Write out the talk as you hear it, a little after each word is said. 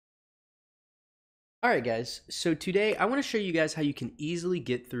Alright guys, so today I want to show you guys how you can easily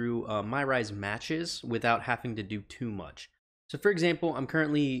get through MyRise matches without having to do too much. So for example, I'm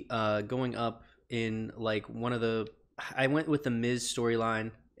currently going up in like I went with the Miz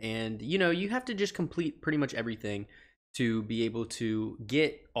storyline, and you know, you have to just complete pretty much everything to be able to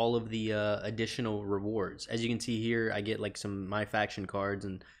get all of the additional rewards. As you can see here, I get like some My Faction cards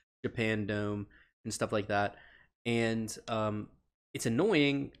and Japan Dome and stuff like that. And it's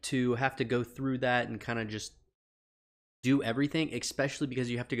annoying to have to go through that and kind of just do everything, especially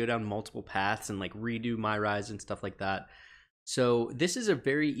because you have to go down multiple paths and like redo MyRise and stuff like that. So this is a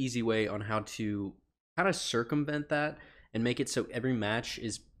very easy way on how to kind of circumvent that and make it so every match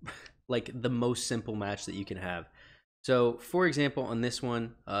is like the most simple match that you can have. So for example, on this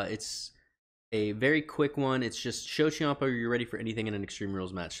one, it's a very quick one. It's just show Ciampa you're ready for anything in an Extreme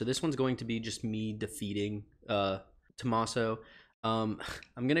Rules match. So this one's going to be just me defeating Tommaso. I'm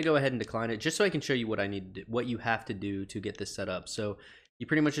gonna go ahead and decline it just so I can show you what I need to do, what you have to do to get this set up. So you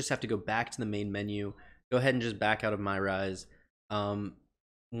pretty much just have to go back to the main menu, go ahead and just back out of MyRise.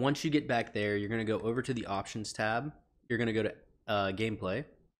 Once you get back there, you're gonna go over to the options tab. You're gonna go to gameplay.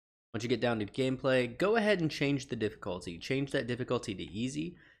 Once you get down to gameplay, go ahead and change the difficulty. Change that difficulty to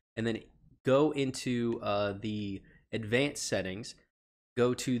easy, and then go into the advanced settings.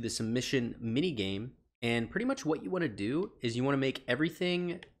 Go to the submission mini game. And pretty much what you want to do is you want to make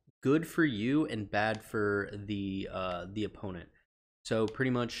everything good for you and bad for the opponent. So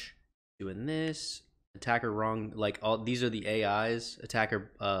pretty much doing this, attacker wrong, like all these are the AIs. Attacker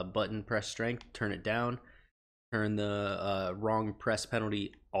button press strength, turn it down. Turn the wrong press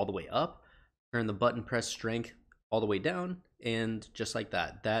penalty all the way up. Turn the button press strength all the way down, and just like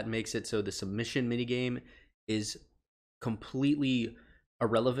that. That makes it so the submission minigame is completely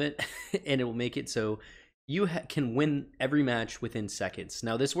irrelevant, and it will make it so you can win every match within seconds.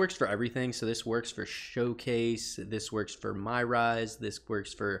 Now this works for everything. So this works for Showcase, this works for MyRise, this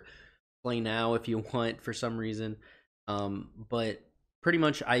works for Play Now if you want for some reason. But pretty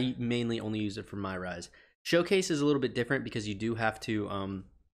much I mainly only use it for MyRise. Showcase is a little bit different because you do have to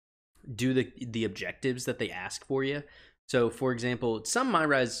do the objectives that they ask for you. So for example, some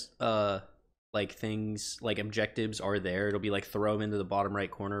MyRise like things like objectives are there. It'll be like throw them into the bottom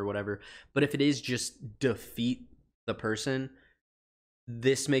right corner or whatever. But if it is just defeat the person,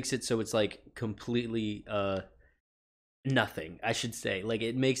 this makes it so it's like completely nothing, I should say. Like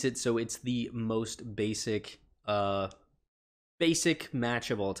it makes it so it's the most basic match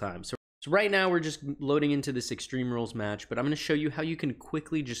of all time. So right now we're just loading into this Extreme Rules match, but I'm going to show you how you can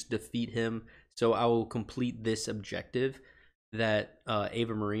quickly just defeat him. So I will complete this objective that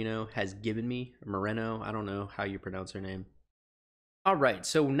Ava Moreno has given me. Moreno, I don't know how you pronounce her name. All right,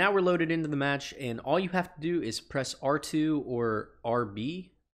 so now we're loaded into the match, and all you have to do is press R2 or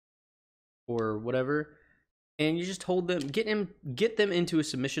RB or whatever, and you just hold them, get them into a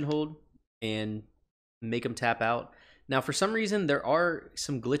submission hold, and make them tap out. Now, for some reason, there are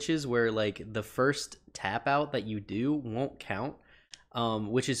some glitches where like the first tap out that you do won't count,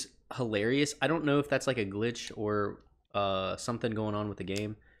 which is hilarious. I don't know if that's like a glitch or something going on with the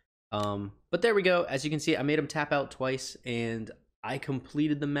game, but there we go. As you can see, I made him tap out twice and I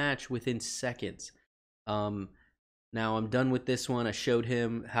completed the match within seconds. Now I'm done with this one. I showed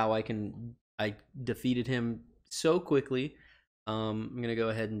him how I defeated him so quickly. I'm gonna go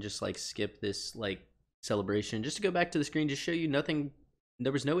ahead and just like skip this like celebration just to go back to the screen, just show you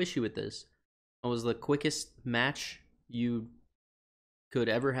there was no issue with this. It was the quickest match you could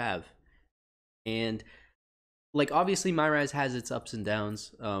ever have. And like obviously MyRise has its ups and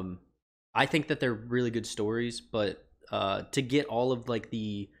downs. I think that they're really good stories, but to get all of like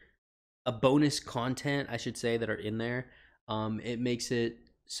the bonus content, I should say, that are in there, it makes it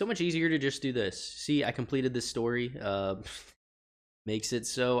so much easier to just do this. See, I completed this story. Makes it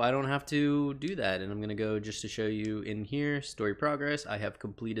so I don't have to do that. And I'm gonna go just to show you in here, story progress. I have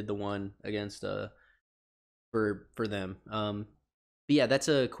completed the one against for them. But yeah, that's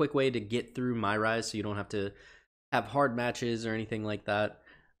a quick way to get through MyRise, so you don't have to have hard matches or anything like that.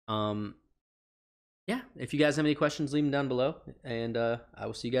 Yeah, if you guys have any questions, leave them down below, and I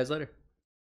will see you guys later.